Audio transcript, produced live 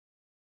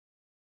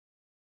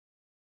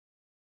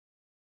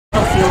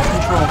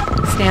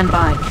control. Stand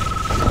by.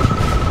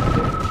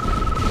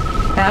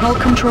 Battle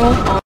control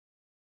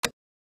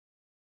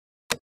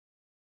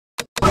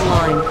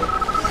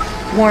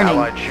online.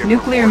 Warning.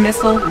 Nuclear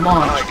missile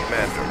launched.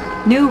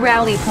 New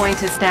rally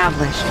point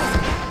established.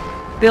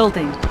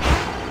 Building.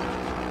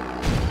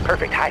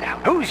 Perfect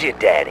hideout. Who's your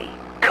daddy?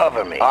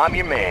 Cover me. I'm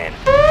your man.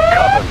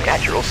 Cover me.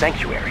 Natural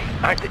sanctuary.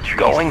 Aren't the trees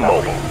going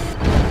mobile?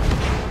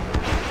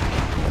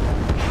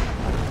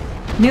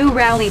 New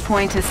rally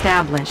point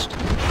established.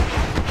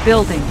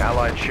 Building.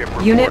 Allied ship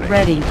reporting. Unit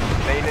ready.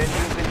 Main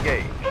engines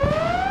engaged.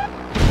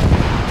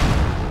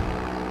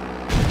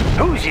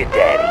 Who's your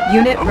daddy?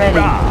 Unit ready.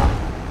 I'm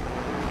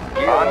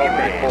your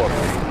man.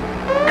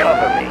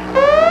 Cover me.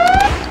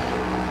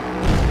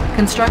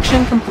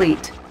 Construction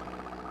complete.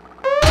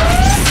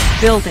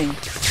 Building.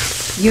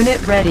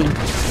 Unit ready.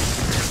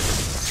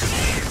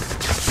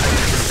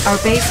 Our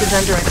base is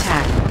under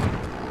attack.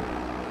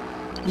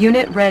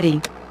 Unit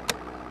ready.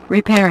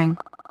 Repairing.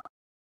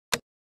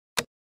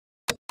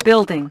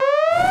 Building.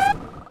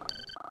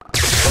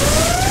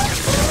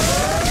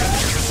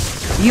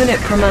 Unit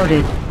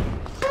promoted.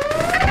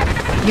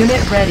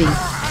 Unit ready.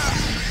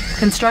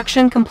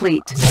 Construction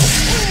complete.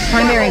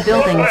 Primary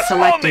building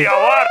selected.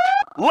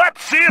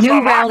 Let's see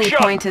New rally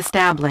point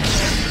established.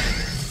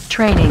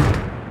 Training.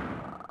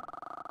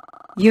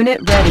 Unit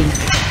ready.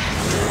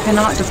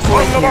 Cannot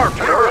deploy here.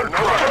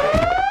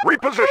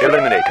 Reposition.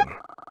 Eliminate him.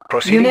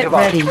 Proceeding Unit to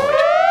vantage ready.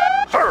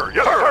 Sir, point.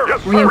 yes, sir,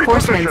 yes, sir.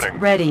 Reinforcements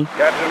Repositioning. ready.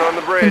 Captain on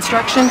the bridge.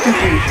 Construction Steady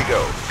complete. as she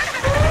goes.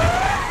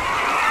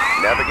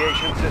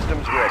 Navigation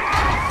systems ready.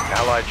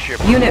 Allied ship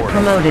Unit reporting.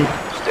 promoted.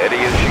 Steady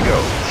as she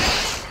goes.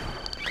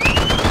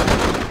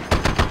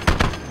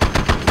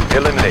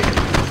 Eliminate him.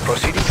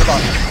 Proceeding to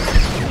vantage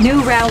point.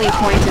 New rally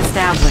point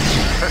established.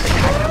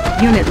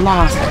 Unit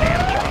lost.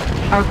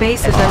 Our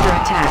base is under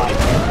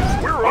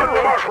attack. We're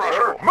under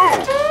pressure.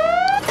 Move.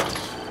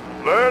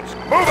 Let's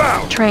move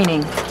out.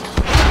 Training.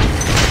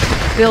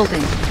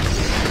 Building.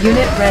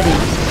 Unit ready.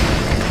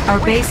 Our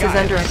base is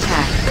under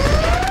attack.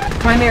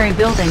 Primary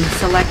building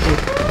selected.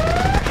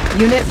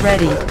 Unit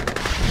ready.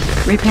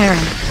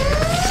 Repairing.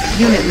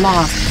 Unit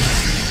lost.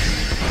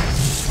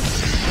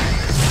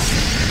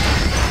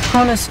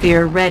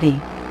 Chronosphere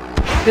ready.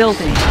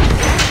 Building.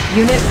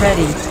 Unit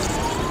ready.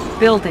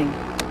 Building.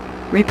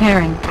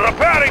 Repairing.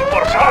 Preparing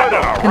for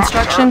battle.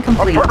 Construction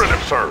complete.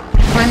 Affirmative, sir.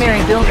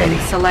 Primary building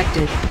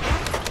selected.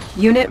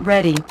 Unit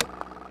ready.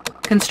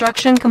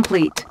 Construction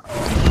complete.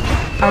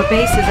 Our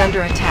base is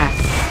under attack.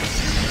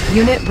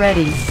 Unit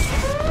ready.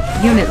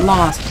 Unit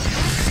lost.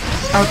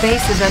 Our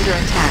base is under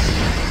attack.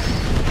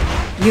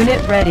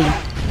 Unit ready.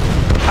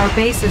 Our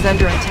base is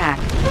under attack.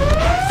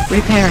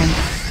 Repairing.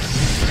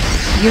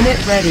 Unit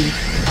ready.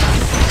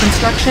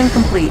 Construction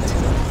complete.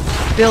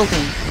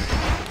 Building.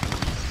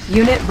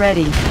 Unit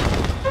ready.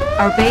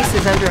 Our base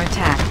is under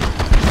attack.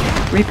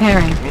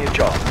 Repairing. Give me a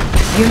job.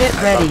 Unit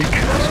ready.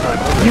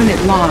 Unit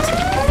lost.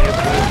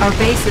 Our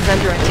base is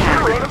under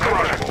attack.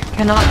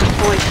 Cannot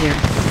deploy here.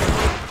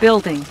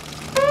 Building.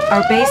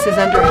 Our base is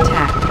under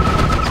attack.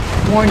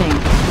 Warning.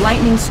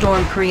 Lightning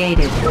storm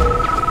created.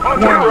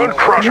 Warning.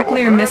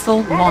 Nuclear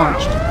missile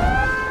launched.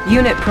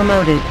 Unit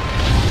promoted.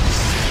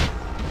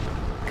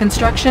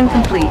 Construction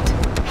complete.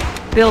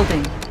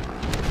 Building.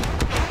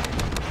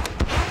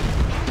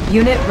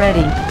 Unit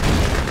ready.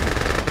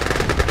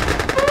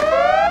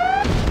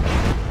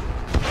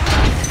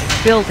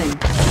 Building.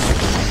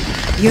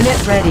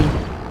 Unit ready.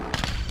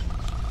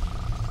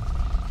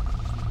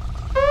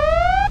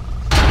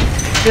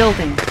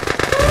 Building.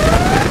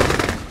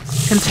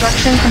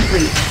 Construction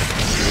complete.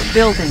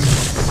 Building.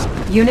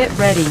 Unit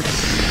ready.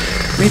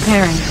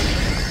 Repairing.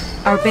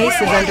 Our base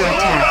is under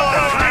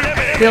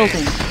attack.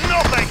 Building.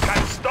 Nothing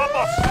can stop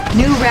us.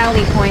 New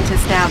rally point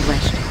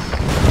established.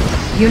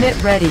 Unit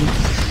ready.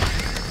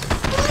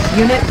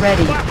 Unit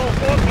ready.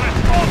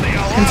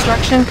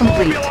 Construction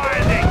complete.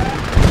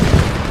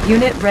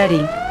 Unit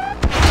ready.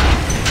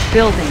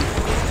 Building.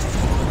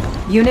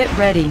 Unit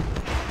ready.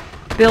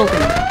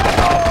 Building.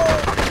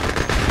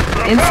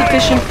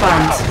 Insufficient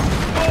funds.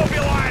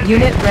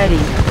 Unit ready.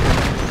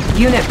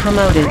 Unit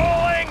promoted.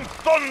 Rolling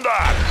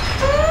thunder.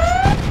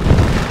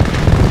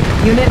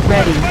 Unit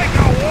ready. Make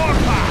a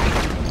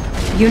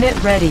warpath. Unit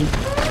ready.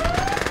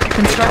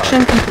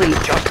 Construction complete.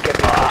 Just get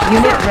me.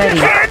 Unit ready.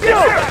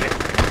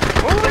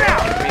 Move it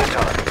out. Give me a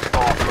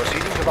time.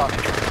 Proceeding to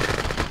vantage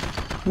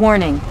point.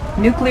 Warning.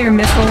 Nuclear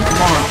missile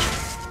launched.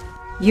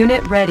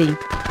 Unit ready.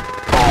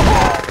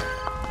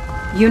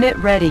 Unit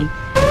ready.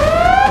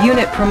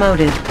 Unit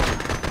promoted.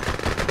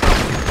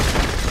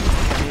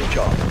 Give me a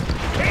job.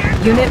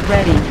 Unit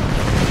ready.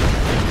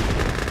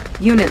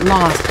 Unit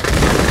lost.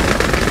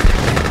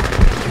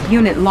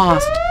 Unit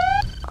lost.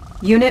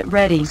 Unit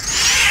ready.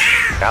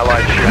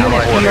 Allied ship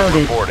Unit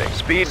promoted. reporting.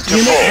 Speed to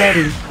Unit full.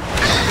 ready.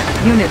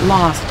 Unit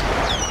lost.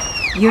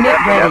 Unit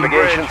ready.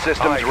 Navigation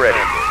systems ready.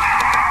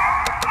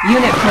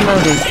 Unit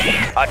promoted.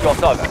 At your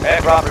service.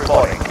 Aircraft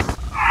reporting.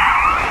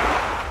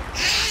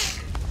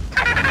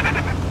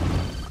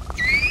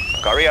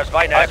 Korea's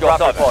finest.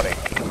 Aircraft reporting.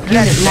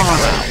 Unit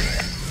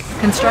lost.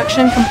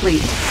 Construction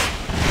complete.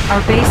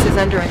 Our base is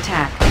under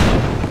attack.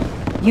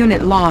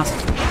 Unit lost.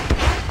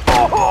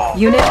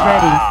 Unit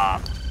ready.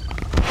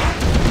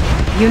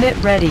 Unit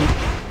ready.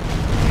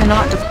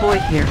 Cannot deploy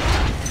here.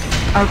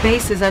 Our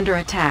base is under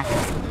attack.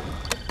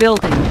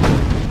 Building.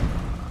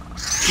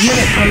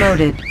 Unit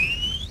promoted.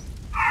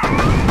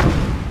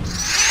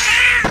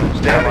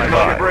 Stand by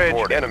on the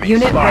bridge. Enemy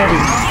Unit spotted.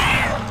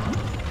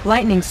 ready.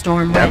 Lightning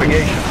storm ready.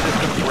 Navigation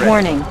systems ready.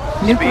 Warning.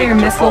 Nuclear Speed to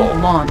missile full.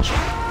 launched.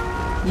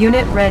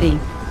 Unit ready.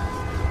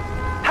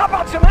 How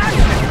about some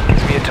action?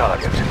 Gives me a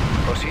target.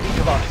 Proceeding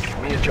to launch. Give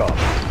me a job.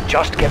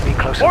 Just get me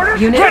close enough.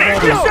 Unit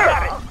ready. Yes,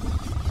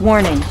 sir.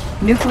 Warning.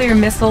 Nuclear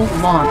missile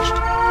launched.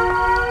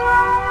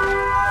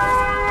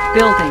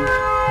 Building.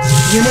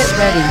 Unit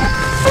ready.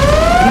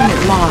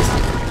 Unit lost.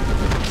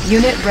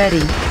 Unit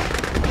ready.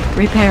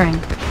 Repairing.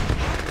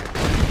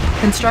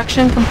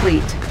 Construction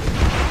complete.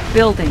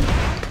 Building.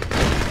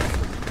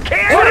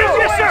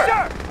 Yes,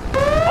 sir.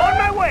 On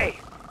my way.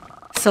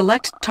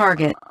 Select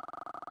target.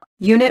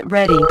 Unit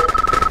ready.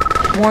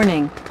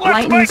 Warning.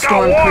 Lightning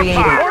storm created.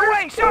 On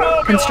way,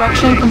 sir.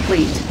 Construction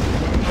complete.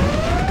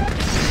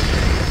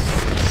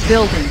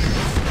 Building.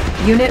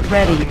 Unit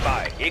ready.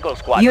 By Eagle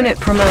Squad. Unit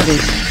promoted.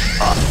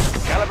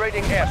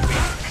 Calibrating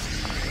airspeed.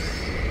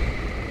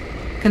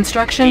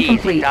 Construction Easy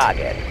complete.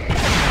 target.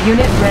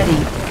 Unit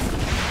ready.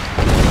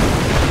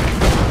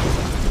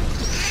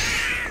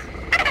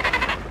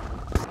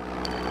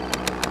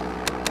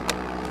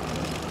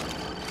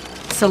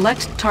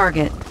 Select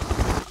target.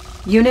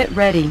 Unit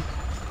ready.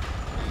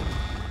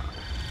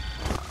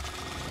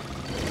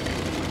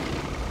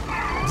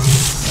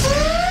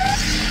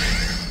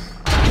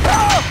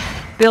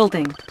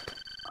 Building.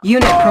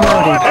 Unit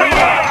promoted.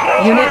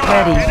 Unit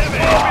ready.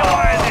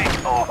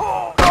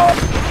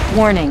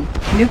 Warning.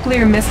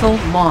 Nuclear missile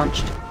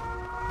launched.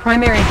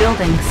 Primary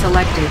building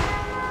selected.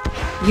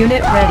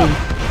 Unit ready.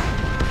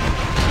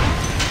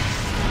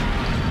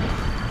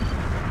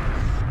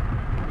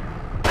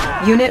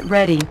 Unit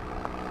ready.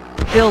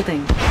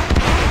 Building.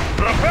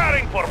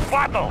 Preparing for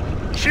battle.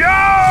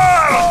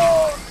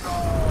 Charge!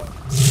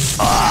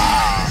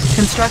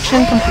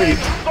 Construction complete.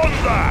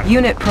 Thunder!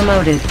 Unit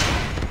promoted.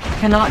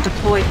 Cannot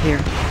deploy here.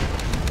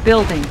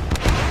 Building.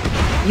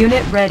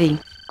 Unit ready.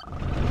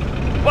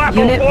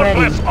 Battle Unit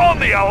fortress ready. on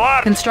the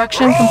alert!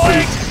 Construction Rolling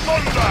complete.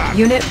 thunder!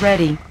 Unit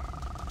ready.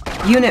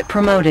 Unit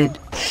promoted.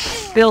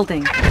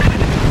 Building.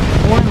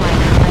 Ore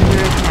miner under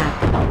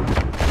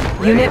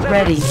attack. Unit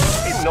ready. In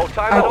no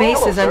time Our at base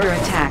all, is sir. under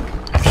attack.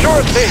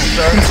 Sure thing,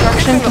 sir.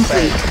 Construction In the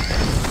complete. bank.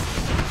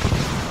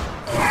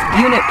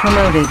 Unit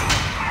promoted.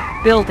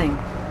 Building.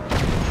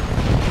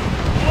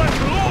 Let's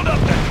load up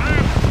the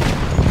troops!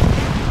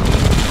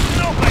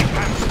 Nobody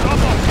can stop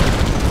us!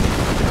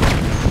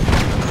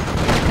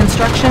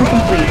 Construction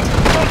complete.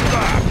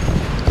 Thunder!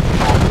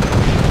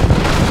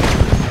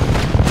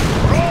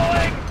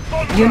 Rolling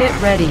thunder! Unit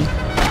ready.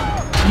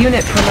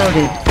 Unit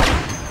promoted.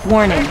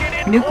 Warning.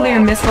 Nuclear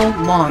missile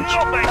launched.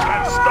 Nobody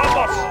can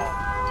stop us!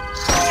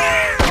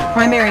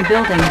 Primary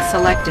building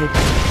selected.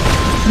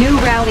 New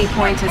rally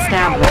point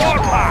established.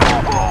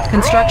 Warpath!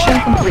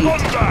 Construction complete.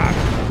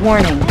 Thunder!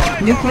 Warning.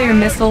 Nuclear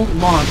missile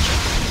launched.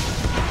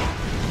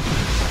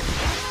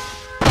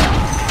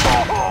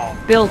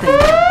 Building.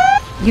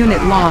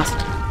 Unit lost.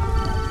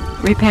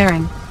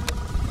 Repairing.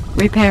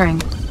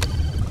 Repairing.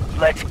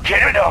 Let's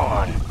get it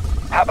on!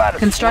 How about a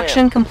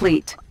Construction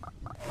complete.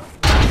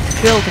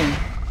 Building.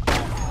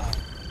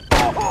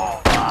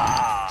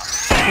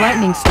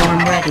 Lightning storm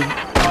ready.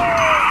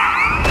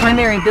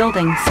 Primary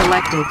building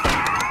selected.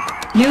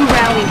 New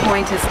rally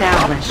point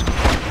established.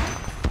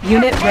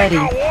 Unit ready.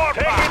 Take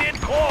it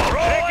in close!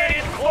 Take it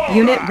in close!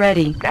 Unit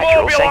ready.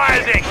 Natural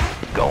mobilizing!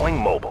 Going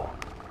mobile.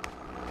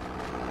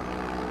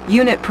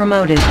 Unit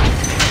promoted.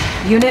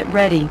 Unit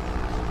ready.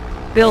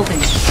 Building.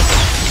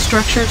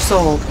 Structure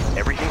sold.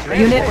 Everything's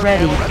ready. Unit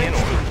ready.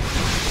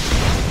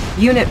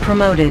 Unit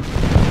promoted.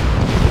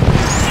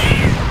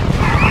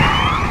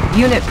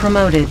 Unit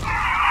promoted.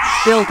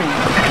 Building.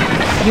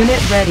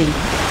 Unit ready.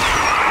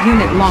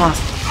 Unit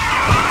lost.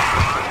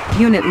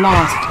 Unit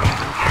lost.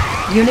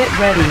 Unit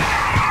ready.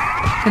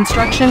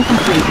 Construction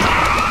complete.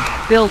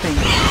 Building.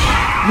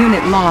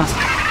 Unit lost.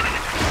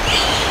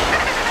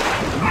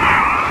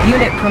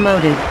 Unit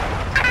promoted.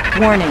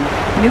 Warning.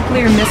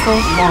 Nuclear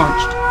missile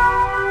launched.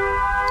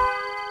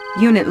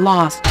 Unit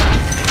lost.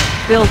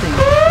 Building.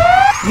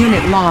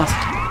 Unit lost.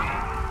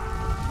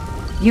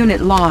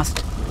 Unit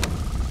lost.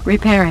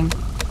 Repairing.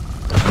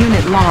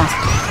 Unit lost.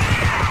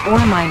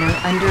 Ore miner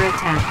under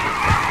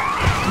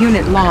attack.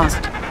 Unit lost.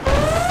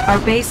 Our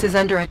base is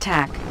under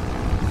attack.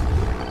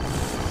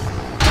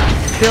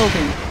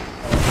 Building.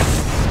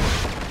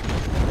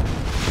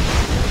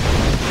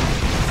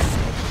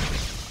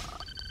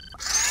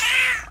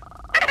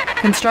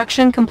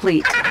 Construction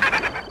complete.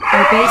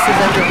 Our base is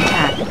under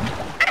attack.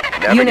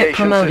 Unit Navigation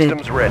promoted.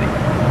 systems ready.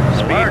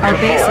 Speed Our to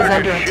base full. is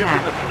under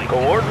attack.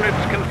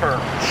 Coordinates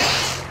confirmed.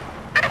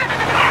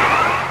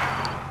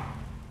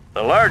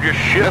 The largest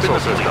ship in Missile the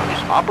fleet.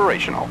 systems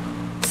operational.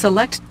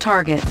 Select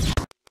target.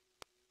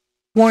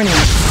 Warning,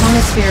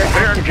 chronosphere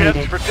Prepare jets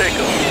activated. for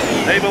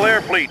takeoff. Naval Air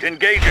Fleet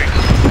engaging.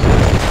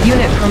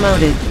 Unit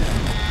promoted.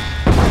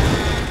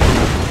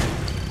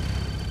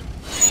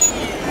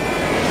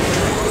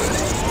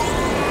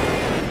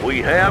 We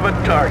have a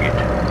target.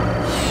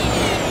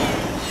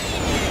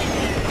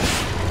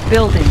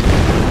 Building.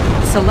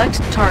 Select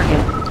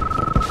target.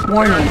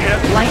 Warning,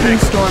 lightning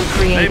storm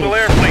created. Naval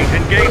Air Fleet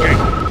engaging.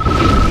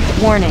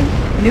 Warning,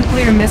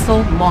 nuclear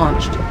missile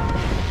launched.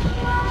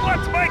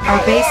 Let's make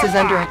Our base is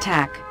under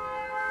attack.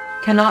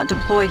 Cannot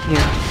deploy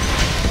here.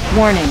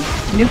 Warning,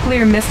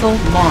 nuclear missile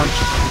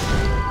launched.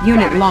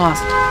 Unit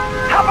lost.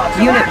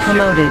 Unit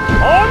promoted.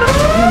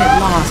 Unit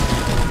lost.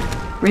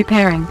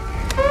 Repairing.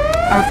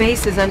 Our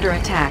base is under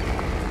attack.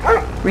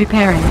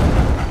 Repairing.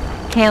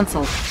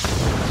 Cancelled.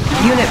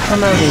 Unit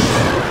promoted.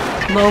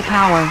 Low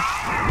power.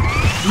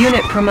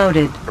 Unit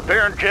promoted.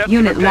 Prepare jets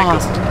Unit for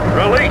takeoff. lost.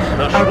 Release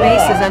the Our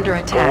base swarm. is under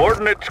attack.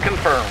 Coordinates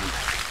confirmed.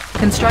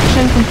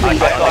 Construction complete.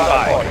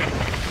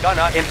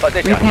 Gunner in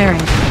position.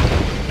 Repairing.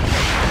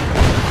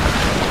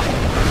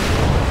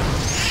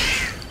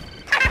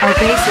 Our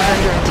base is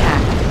under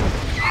attack.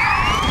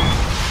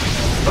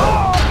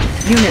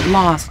 Unit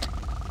lost.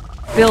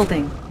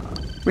 Building.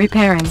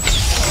 Repairing.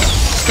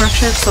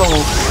 Structure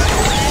sold.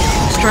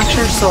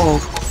 Structure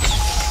sold.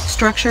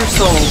 Structure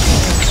sold.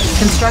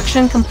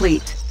 Construction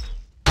complete.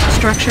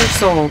 Structure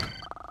sold.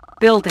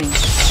 Building.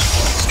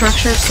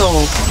 Structure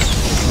sold.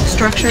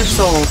 Structure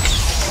sold.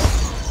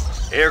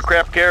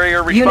 Aircraft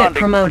carrier responding. Unit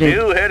promoted.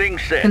 New heading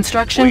set.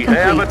 Construction we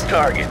have a complete.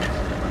 target.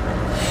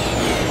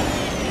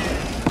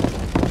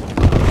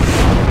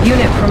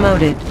 Unit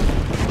promoted.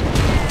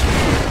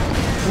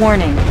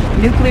 Warning,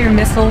 nuclear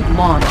missile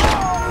launched.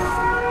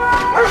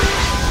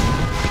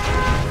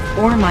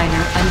 Ore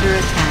miner under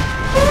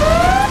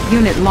attack.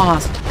 Unit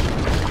lost.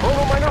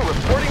 Chrono Miner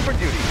reporting for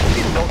duty.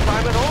 In no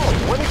time at all.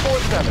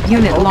 24/7.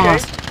 Unit Okay.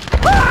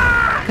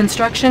 lost.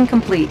 Construction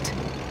complete.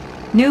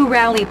 New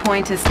rally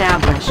point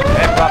established.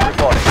 Aircraft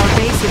reporting. Our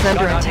base is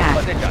under Gunner in attack.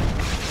 position.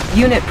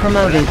 Unit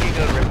promoted.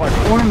 Eagle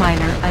reporting. Ore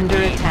miner under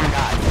attack.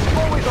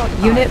 Always on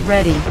time. Unit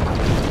ready.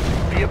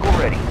 Vehicle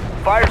ready.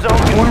 Fire zone Ore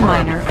confirmed.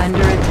 miner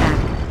under attack.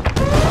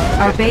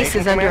 Our base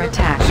is under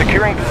attack.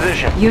 Securing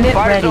position. Unit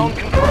Fire ready. zone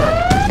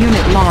confirmed.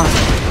 Unit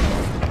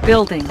lost.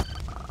 Building.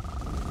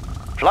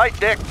 Flight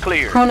deck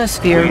clear.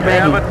 Chronosphere we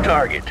have ready. a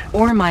target.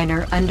 Ore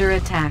miner under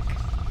attack.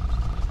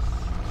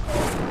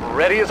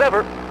 Ready as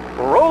ever.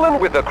 Rolling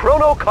with the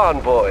Chrono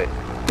Convoy.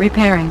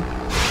 Repairing.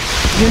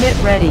 Unit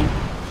ready.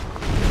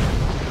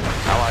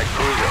 Allied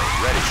cruiser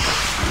ready.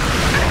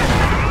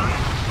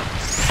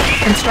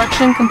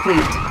 Construction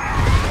complete.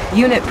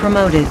 Unit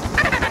promoted.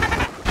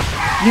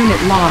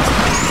 Unit lost.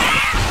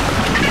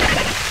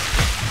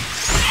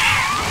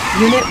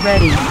 Unit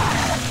ready.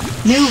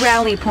 New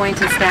rally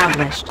point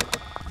established.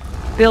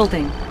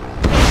 Building.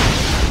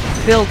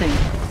 Building.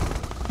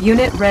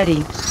 Unit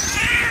ready.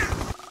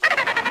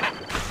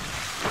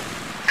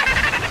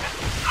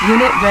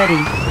 Unit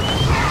ready.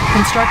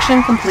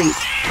 Construction complete.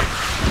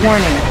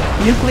 Warning.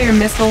 Nuclear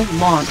missile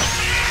launched.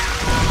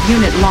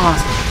 Unit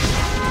lost.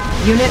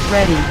 Unit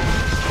ready.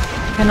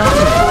 Cannot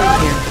deploy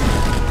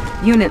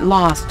here. Unit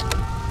lost.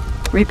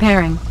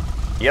 Repairing.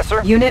 Yes,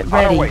 sir. Unit On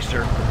our ready. way,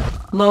 sir.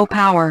 Low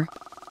power.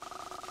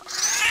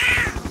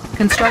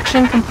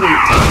 Construction complete.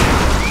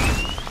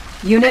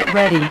 Unit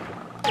ready.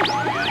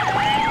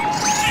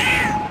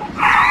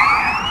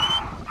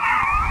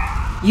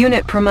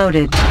 Unit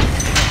promoted.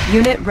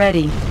 Unit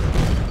ready.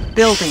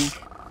 Building.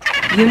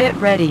 Unit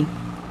ready.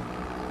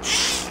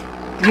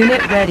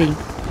 Unit ready.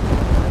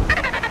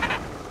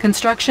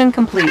 Construction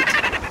complete.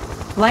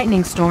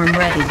 Lightning storm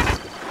ready.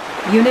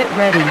 Unit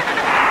ready.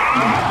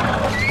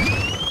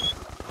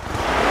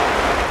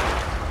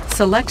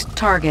 Select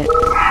target.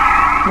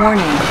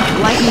 Warning,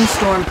 lightning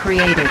storm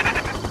created.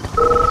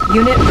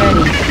 Unit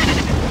ready.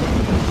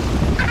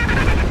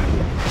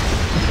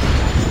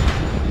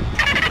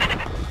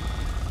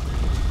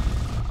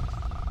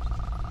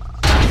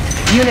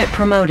 Unit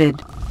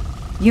promoted.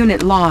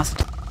 Unit lost.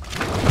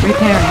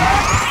 Repairing.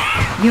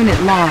 Unit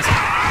lost.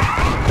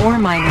 Ore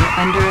miner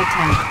under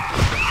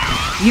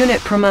attack. Unit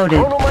promoted.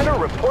 Chrono Miner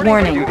reporting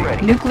Warning, for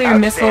duty. nuclear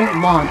missile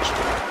launched.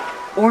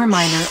 Ore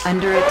miner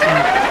under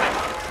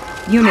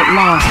attack. Unit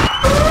lost.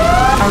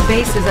 Our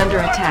base is under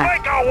attack.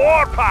 Like a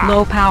warpath.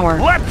 Low power.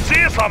 Let's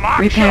see some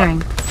action. Repairing.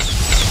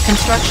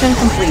 Construction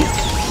complete.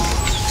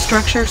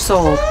 Structure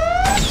sold.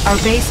 Our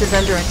base is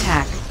under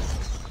attack.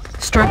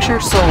 Structure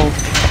sold.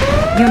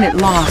 Unit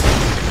lost.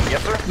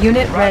 Yes, sir.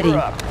 Unit Driver ready.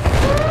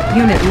 up.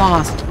 Unit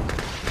lost.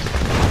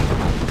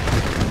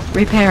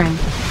 Repairing.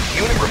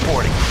 Unit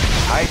reporting.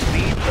 High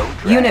speed, low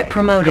drag. Unit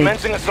promoted.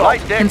 Commencing assault.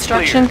 Flight deck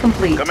Construction clear.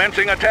 complete.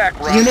 Commencing attack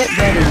run. Unit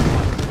ready.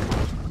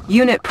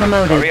 Unit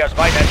promoted. Korea's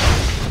fight net.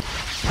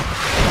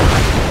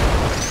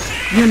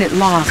 Unit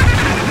lost.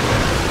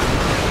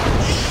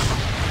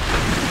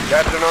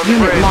 Captain on the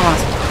Unit bridge.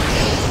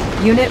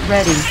 lost. Unit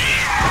ready.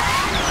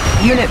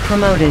 Unit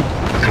promoted.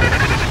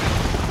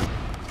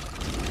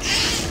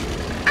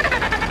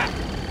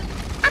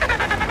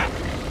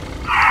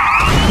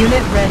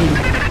 Unit ready.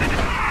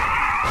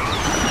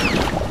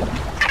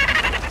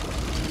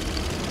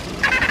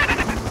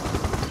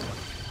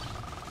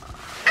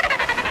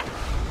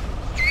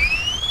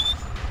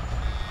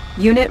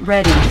 Unit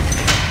ready.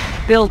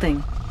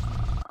 Building.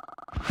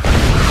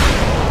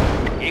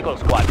 Eagle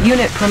Squad.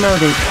 Unit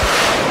promoted.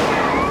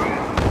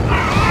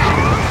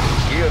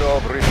 Gear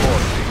of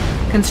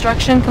reporting.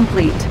 Construction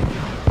complete.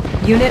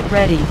 Unit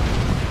ready.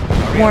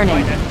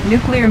 Warning.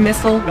 Nuclear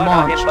missile Gunner in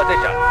launched.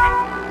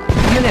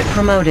 position. Unit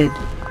promoted.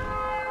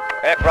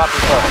 Aircraft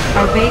reporting.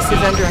 Our base is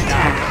under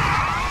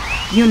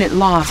attack. Unit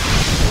lost.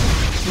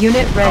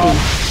 Unit ready.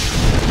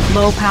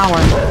 Low power.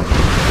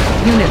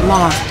 Unit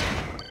lost.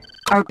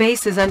 Our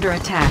base is under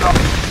attack.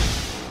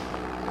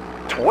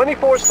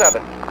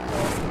 24/7.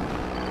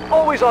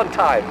 Always on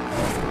time.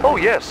 Oh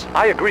yes,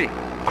 I agree.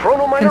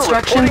 Chrono Miner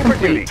Construction reporting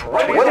for duty.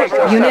 complete.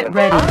 24/7. Unit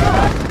ready.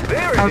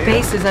 There Our it is.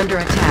 base is under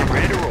attack.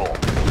 Ready to roll.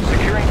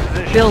 Securing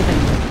position. Building.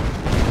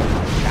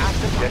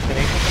 Captain,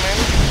 destination,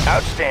 Commander?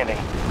 Outstanding.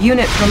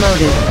 Unit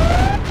promoted.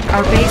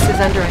 Our base is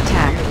under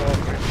attack.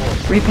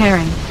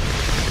 Repairing.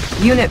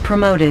 Unit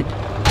promoted.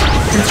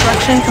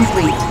 Construction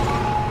complete.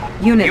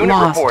 Unit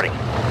lost. Reporting.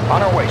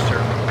 On our way, sir.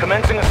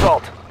 Commencing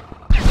assault.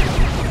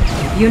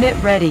 Unit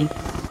ready.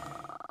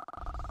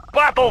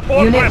 Battle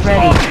Unit fortress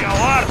ready. loading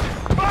alert!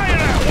 Fire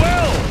at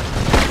will!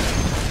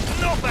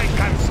 Nothing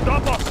can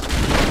stop us!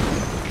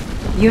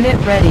 Unit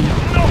ready.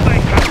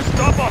 Nothing can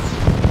stop us!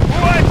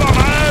 Wipe them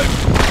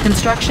out!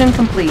 Construction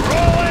complete.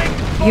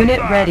 Rolling! Unit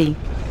thunder! ready.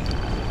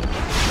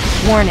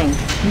 Warning.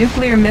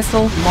 Nuclear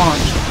missile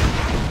launched.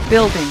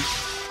 Building.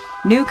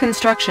 New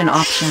construction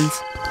options.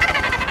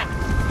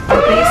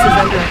 Our base is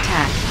under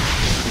attack.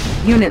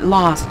 Unit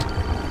lost.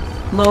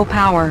 Low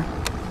power.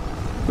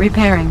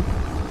 Repairing.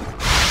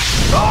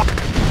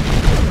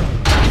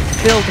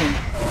 Building.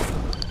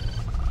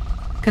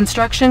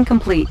 Construction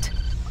complete.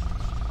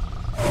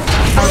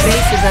 Our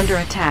base is under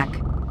attack.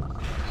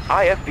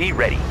 IFV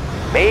ready.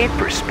 Made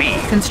for speed.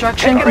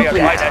 Construction Hurry up,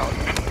 complete.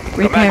 Lieutenant.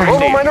 Repairing.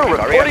 Chrono Miner Hurry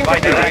up, reporting for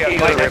Lieutenant. duty.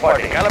 Eagle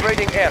reporting.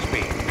 Calibrating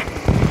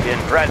airspeed. In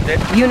transit.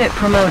 Unit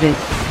promoted.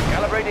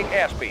 Calibrating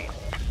airspeed.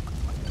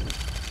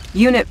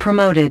 Unit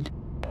promoted.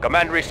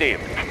 Command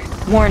received.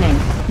 Warning.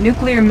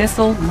 Nuclear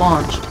missile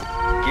launched.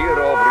 Gear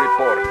of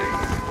reporting.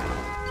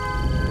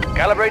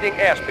 Calibrating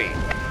airspeed.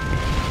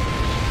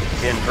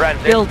 In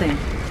transit. Building.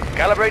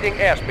 Calibrating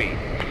airspeed.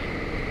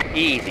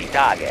 Easy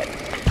target.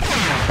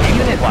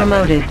 Unit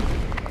promoted.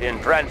 In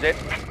transit.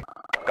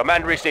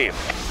 Command received.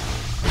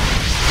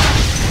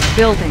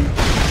 Building.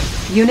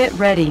 Unit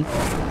ready.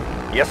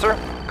 Yes, sir.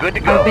 Good to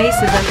go. Our base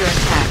is under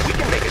attack. We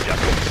can make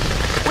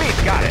adjustments.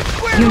 We've got it.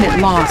 Unit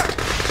lost.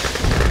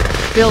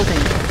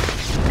 Building.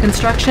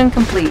 Construction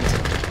complete.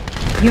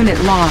 Unit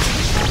lost.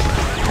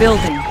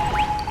 Building.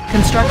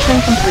 Construction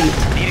complete.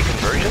 Need a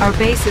conversion? Our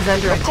base is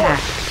under attack.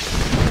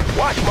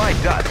 Watch my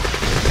dust.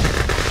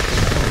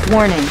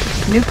 Warning.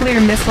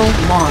 Nuclear missile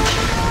launched.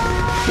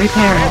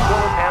 Repairing.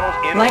 Solar panels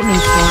in Lightning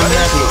order. storm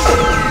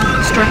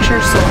ready.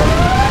 Structure sold.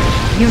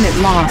 Unit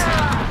lost.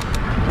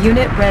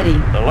 Unit ready.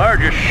 The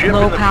largest ship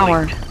Low in the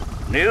power.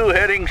 fleet. New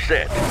heading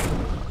set.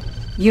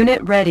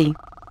 Unit ready.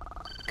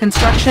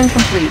 Construction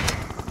complete.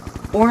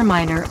 Ore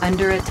miner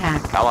under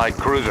attack. Allied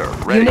cruiser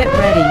ready. Unit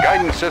ready.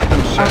 Guidance system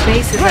Our set.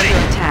 base is under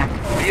attack.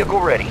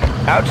 Vehicle ready.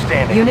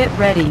 Outstanding. Unit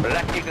ready.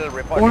 Black Eagle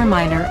reporting. Ore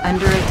miner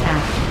under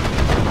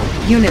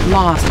attack. Unit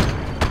lost.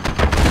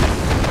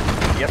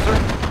 Yes, sir.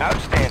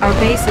 Outstanding. Our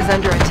base is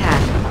under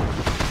attack.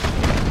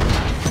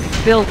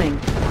 Building.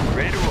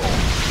 Ready to roll.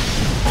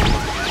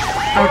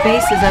 Our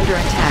base is under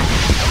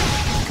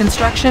attack.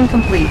 Construction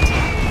complete.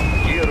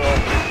 Gear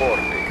of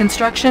reporting.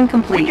 Construction We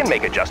complete. can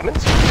make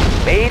adjustments.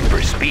 Made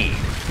for speed.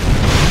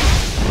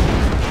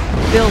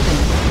 Building.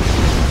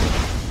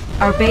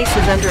 Our base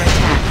is under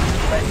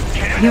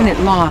attack. Unit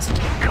lost.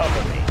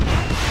 Cover me.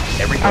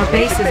 Everything Our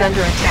base is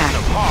under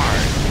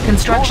attack.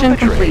 Construction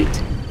complete.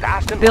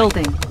 Fast and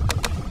Building.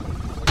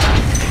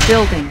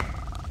 Building.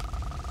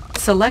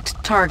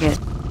 Select target.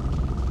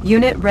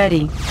 Unit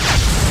ready.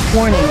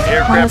 Warning.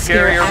 Aircraft Chronosphere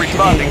carrier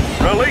responding.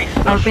 activated. Release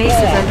the Our base is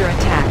swarm. under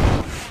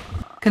attack.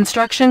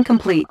 Construction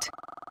complete.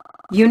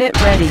 Unit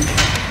ready.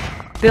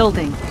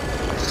 Building.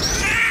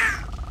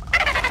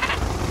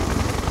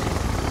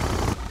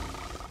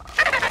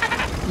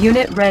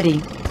 Unit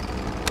ready.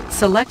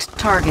 Select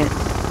target.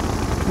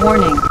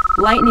 Warning.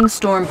 Lightning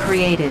storm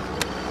created.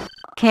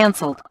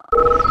 Cancelled.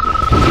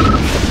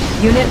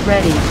 Unit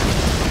ready.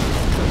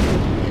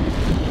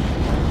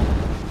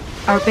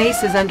 Our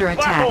base is under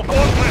attack. Battle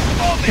fortress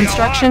loading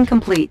Construction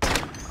complete.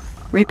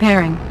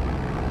 Repairing.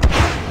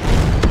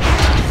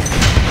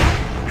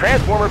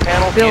 Transformer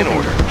panels Building. in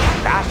order.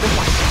 Fast and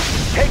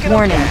light. Taking them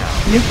Warning.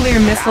 down. Nuclear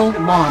missile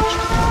launched.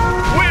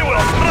 alert. We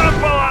will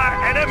trample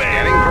our enemy.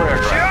 Scanning for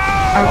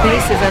aircraft. Our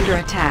base is under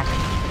attack.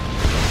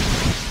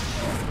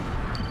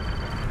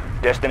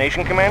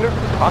 Destination, Commander?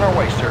 On our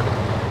way, sir.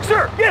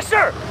 Sir! Yes,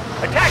 sir!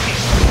 Attacking!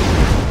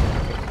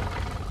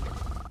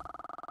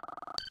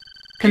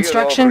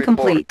 Construction Gear of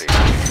complete.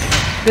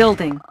 reporting.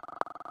 Building.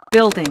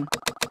 Building.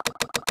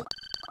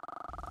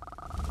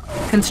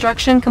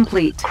 Construction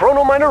complete.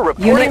 Chrono Miner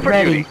reporting Unit for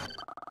ready. duty.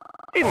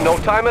 In no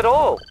time at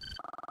all.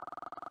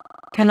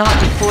 Cannot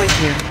deploy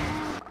here.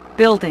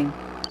 Building.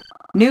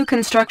 New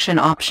construction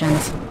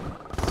options.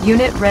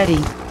 Unit ready.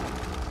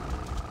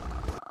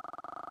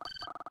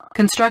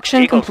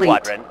 Construction Eagle complete.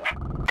 Squadron.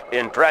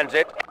 In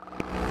transit.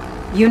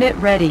 Unit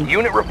ready.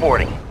 Unit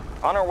reporting.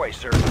 On our way,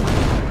 sir.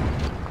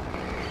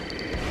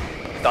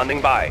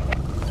 Standing by.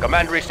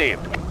 Command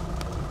received.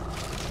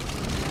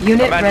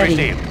 Unit Command ready.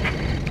 received.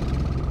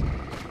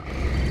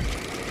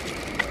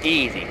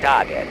 Easy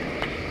target.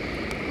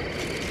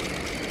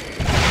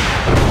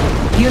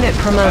 Unit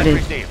Command promoted.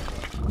 received.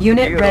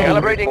 Unit ready.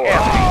 Calibrating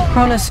airspeed.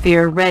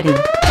 Chronosphere ready.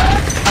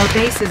 Our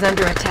base is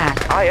under attack.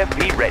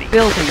 IFV ready.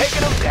 Building.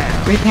 Taking them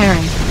down.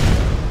 Repairing.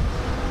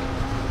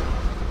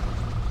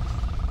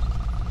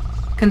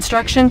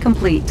 Construction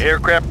complete.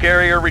 Aircraft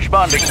carrier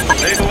responding.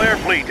 Naval Air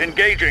Fleet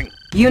engaging.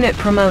 Unit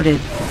promoted.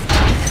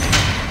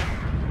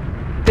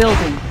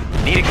 Building.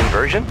 Need a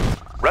conversion?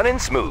 Running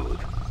smooth.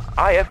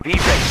 IFV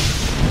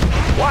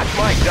ready. Watch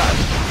my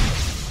guns.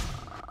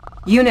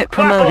 Unit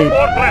promoted.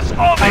 Battle Fortress on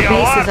the Our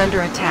base alert. is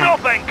under attack.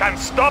 Nothing can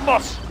stop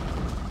us.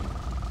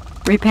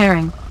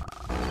 Repairing.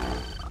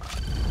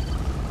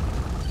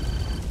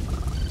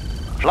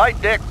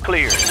 Flight deck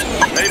cleared.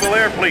 Naval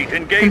Air Fleet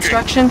engaging.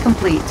 Construction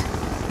complete.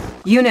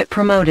 Unit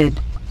promoted.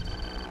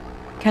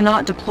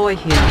 Cannot deploy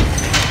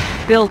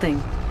here. Building.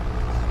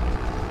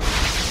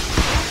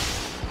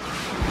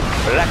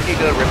 Black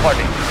Eagle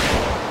reporting.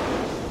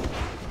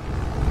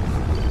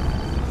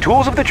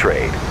 Tools of the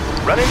trade.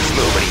 Running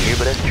smooth, but here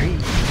but as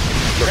trees.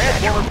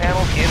 Transformer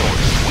panels in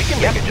order. We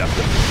can make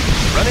adjustments.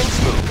 Running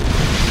smooth.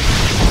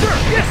 Sir,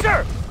 yes,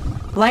 sir.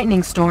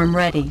 Lightning storm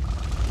ready.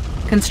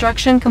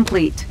 Construction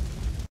complete.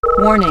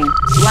 Warning.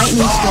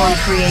 Lightning storm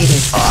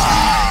created.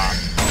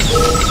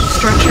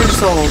 Structure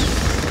sold.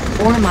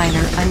 Ore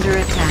miner under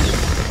attack.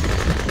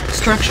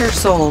 Structure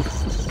sold.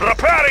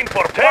 Preparing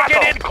for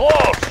taking it close.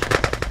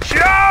 Ore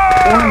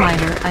Charge!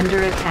 miner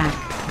under attack.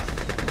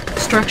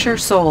 Structure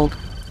sold.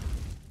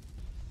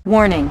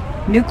 Warning.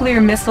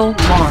 Nuclear missile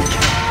launch.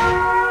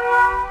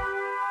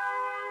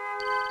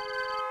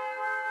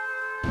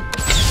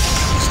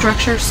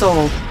 Structure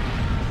sold.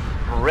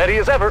 Ready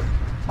as ever.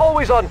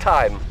 Always on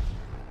time.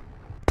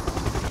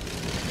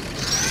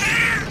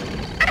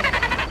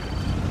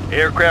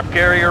 Aircraft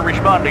carrier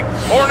responding.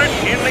 Hornet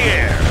in the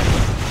air.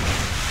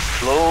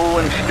 Slow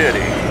and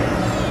steady.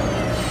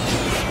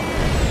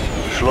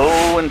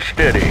 Slow and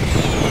steady.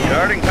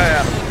 Starting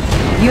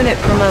path. Unit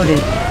promoted.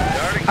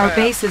 Starting Our path.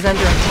 base is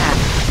under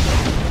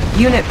attack.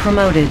 Unit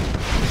promoted.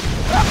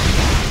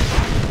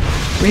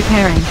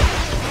 Repairing.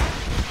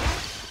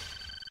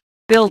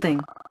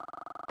 Building.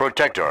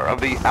 Protector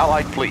of the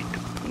Allied fleet.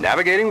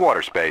 Navigating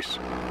water space.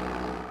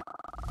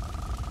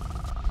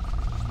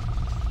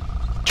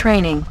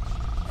 Training.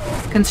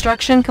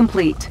 Construction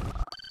complete.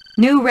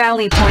 New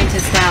rally point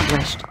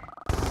established.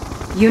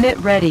 Unit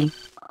ready.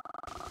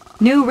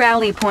 New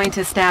rally point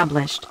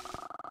established.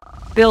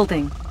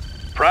 Building.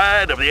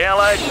 Pride of the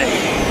Allied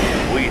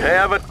Navy. We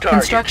have a target.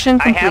 Construction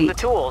I have the complete.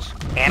 tools.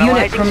 Unit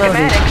Analyzing promoted.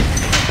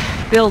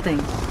 schematics. Building.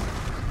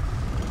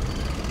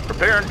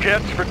 Preparing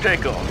jets for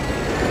takeoff.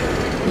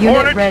 Unit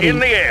Hornet ready. in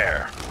the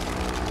air.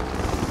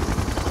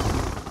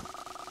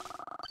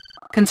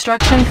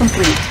 Construction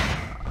complete.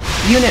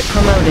 Unit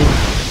promoted.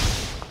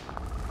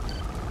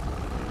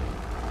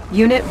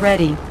 Unit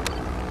ready.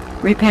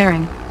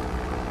 Repairing.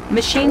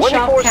 Machine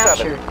shop 24/7.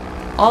 captured.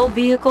 All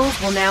vehicles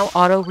will now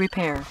auto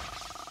repair.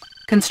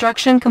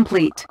 Construction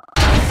complete.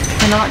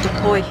 Cannot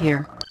deploy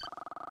here.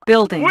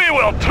 Building. We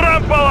will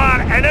trample our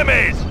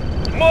enemies.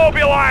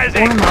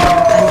 Mobilizing. Ore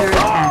miner under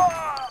attack.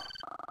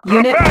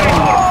 Unit Prepare ready.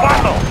 for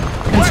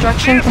battle.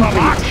 Construction Let's see some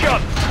complete.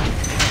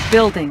 action.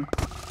 Building.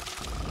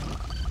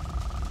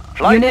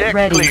 Flight Unit deck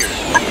ready. cleared.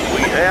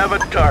 We have a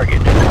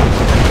target.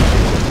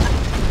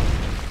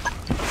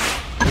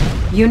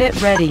 Unit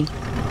ready.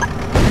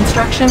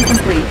 Construction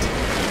complete.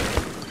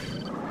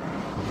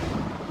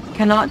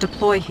 Cannot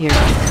deploy here.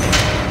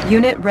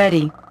 Unit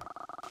ready.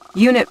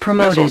 Unit Missile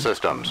promoted.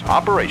 systems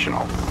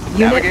operational. Unit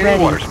Navigating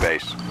ready. water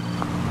space.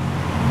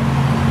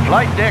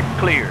 Flight deck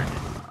cleared.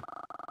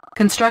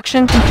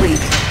 Construction complete.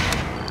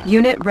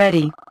 Unit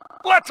ready.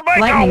 Let's make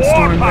Lightning a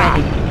storm warpath.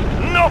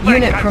 ready. Nothing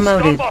Unit can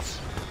promoted. stop us.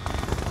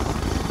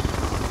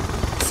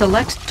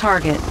 Select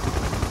target.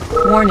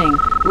 Warning.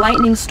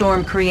 Lightning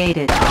storm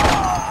created.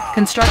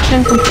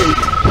 Construction complete.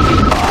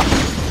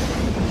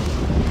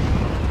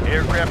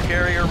 Aircraft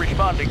carrier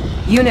responding.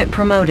 Unit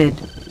promoted.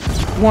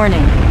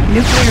 Warning.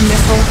 Nuclear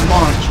missile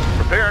launched.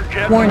 Preparing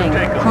jets Warning, for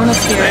takeoff.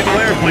 chronosphere Naval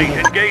Air Fleet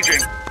activated.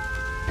 engaging.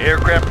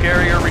 Aircraft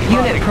carrier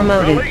responding. Unit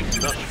promoted. Release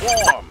the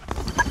swarm.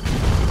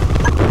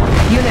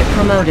 Unit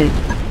promoted.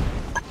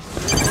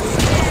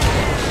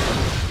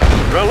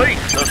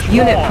 Release the swarm.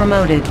 Unit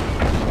promoted.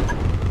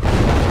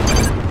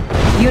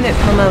 Unit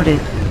promoted.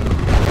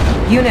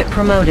 Unit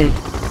promoted.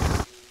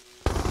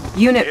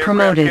 Unit Aircraft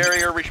promoted.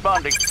 carrier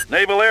responding.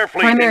 Naval Air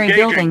Fleet Primary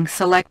engaging. building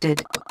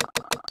selected.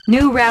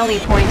 New rally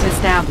point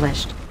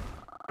established.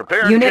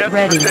 Preparing Unit jets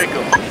ready. for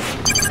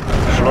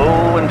takeoff.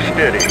 Slow and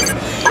steady.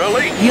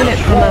 Release Unit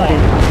the swarm.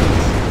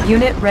 promoted.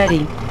 Unit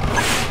ready.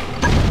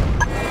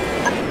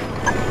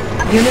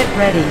 Unit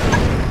ready.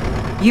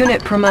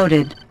 Unit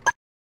promoted.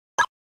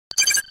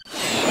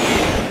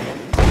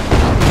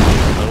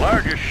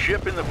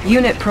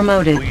 Unit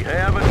promoted. We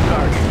have a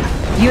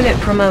target. Unit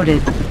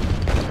promoted.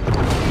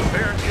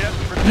 Preparing jets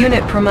for takeoff.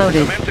 Unit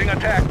promoted. Commencing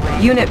attack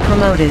run. Unit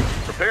promoted.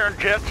 Preparing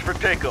jets for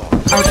takeoff.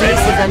 Our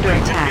base is under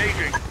Fleet attack.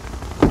 engaging.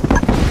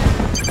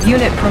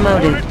 Unit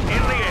promoted. Hornet in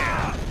the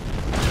air.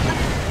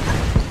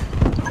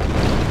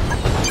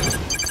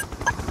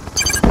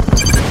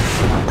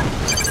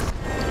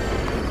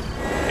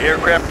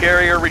 Aircraft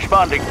carrier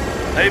responding.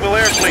 Naval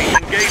air fleet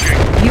engaging.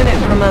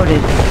 Unit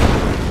promoted.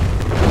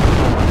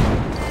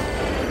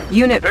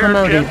 Unit Preparing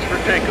promoted. jets for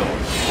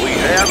takeoff. We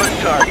have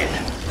a target.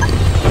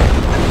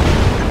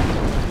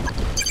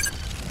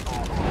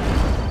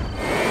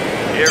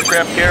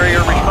 Aircraft carrier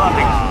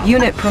responding.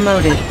 Unit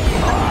promoted.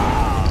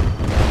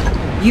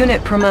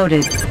 Unit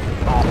promoted.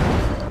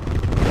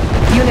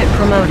 Unit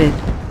promoted.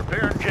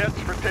 Preparing jets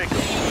for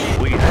takeoff.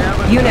 We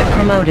have a Unit target.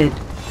 promoted.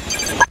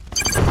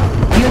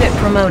 Unit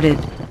promoted.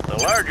 The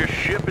largest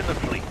ship in the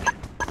fleet.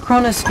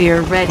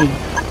 Chronosphere ready.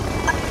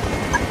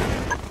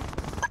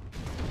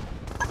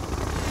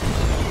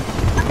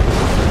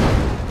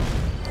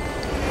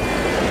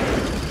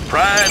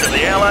 Pride of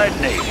the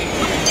Allied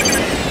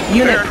Navy.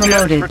 Unit Preparing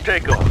promoted. jets for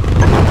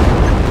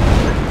takeoff.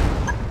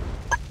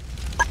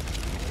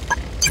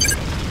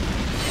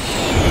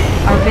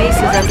 Our base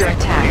is under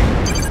attack.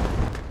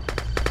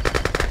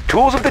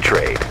 Tools of the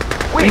trade.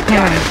 We got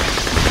Repairing.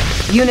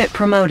 it. Unit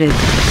promoted.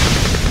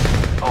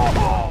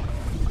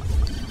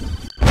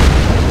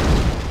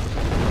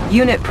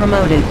 Unit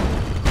promoted.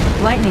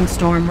 Lightning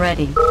storm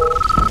ready.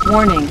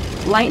 Warning.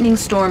 Lightning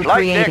storm Flight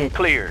created. deck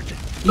cleared.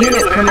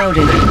 Unit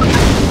promoted.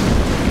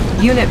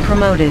 Unit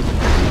promoted.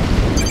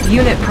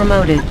 Unit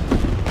promoted.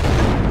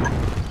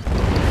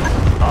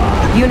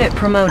 Unit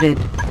promoted.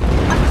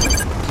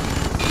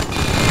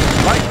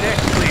 Flight deck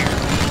cleared.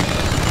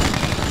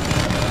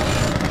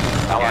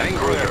 Allied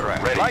cruiser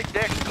ready. Flight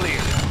deck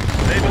cleared.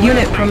 Naval Unit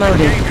air fleet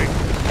promoted. engaging.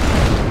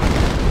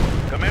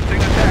 Commencing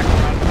attack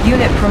run.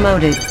 Unit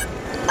promoted.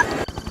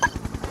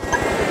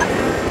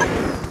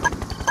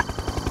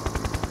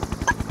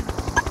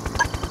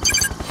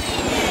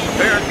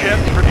 Preparing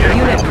jets for takeoff.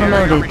 Unit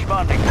promoted. Carrier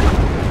responding.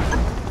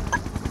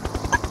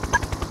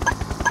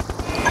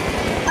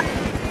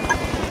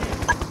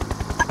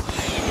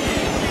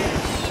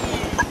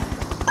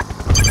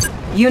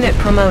 Unit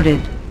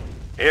promoted.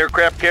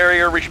 Aircraft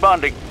carrier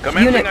responding.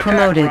 Commencing Unit attack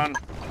promoted. run.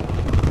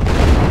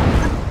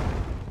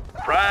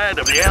 Pride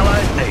of the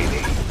Allied Navy.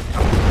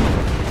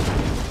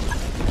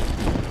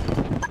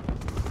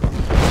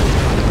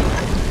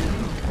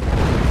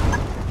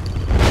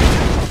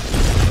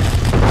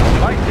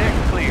 Flight deck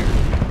clear.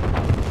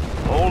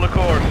 Hold the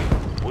course.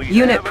 We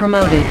Unit have a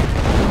promoted.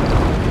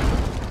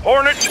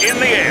 Hornet in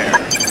the air.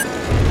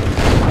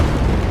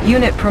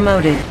 Unit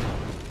promoted.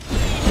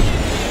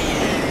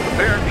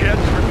 Prepare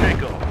jets for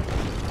takeoff.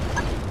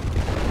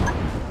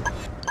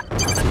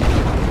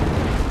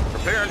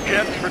 Prepare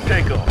jets for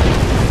takeoff.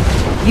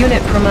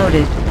 Unit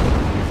promoted.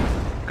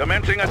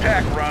 Commencing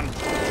attack run.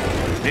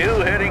 New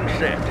heading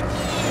set.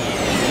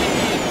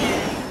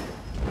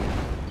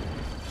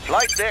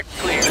 Flight deck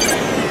clear.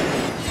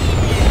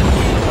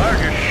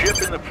 Largest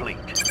ship in the fleet.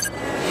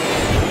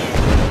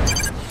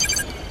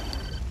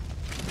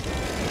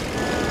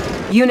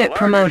 Unit Largest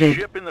promoted.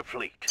 ship in the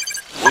fleet.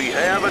 We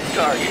have a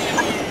target.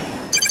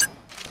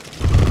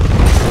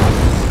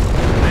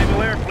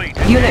 Naval air fleet.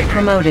 Unit engaging.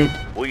 promoted.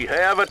 We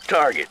have a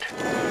target.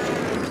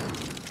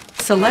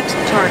 Select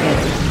target.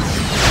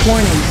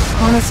 Warning.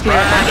 Chronosphere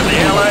Pride of the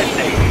activated. Allied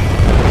Navy.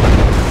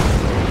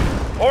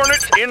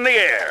 Hornets in the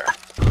air.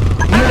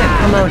 Unit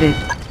promoted.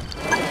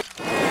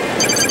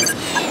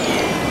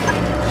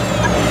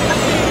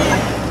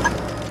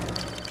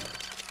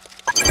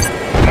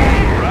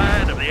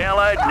 Pride of the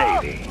Allied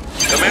Navy.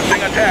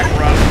 Commencing attack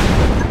run.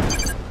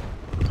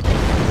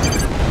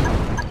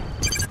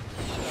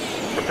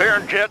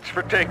 Preparing jets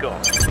for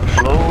takeoff.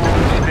 Slow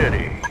and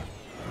steady.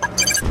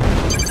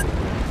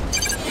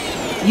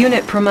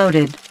 Unit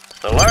promoted.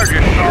 The largest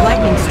ship.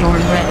 Lightning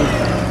storm ready.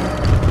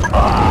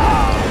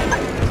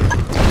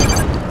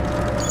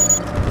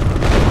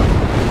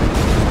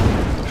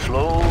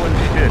 Slow and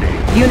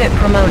steady. Unit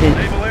promoted.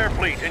 Naval air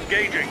fleet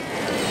engaging.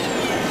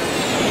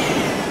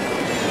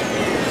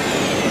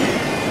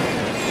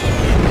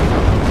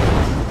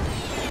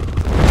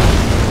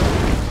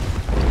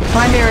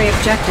 Primary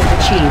objective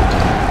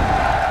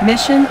achieved.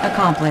 Mission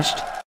accomplished.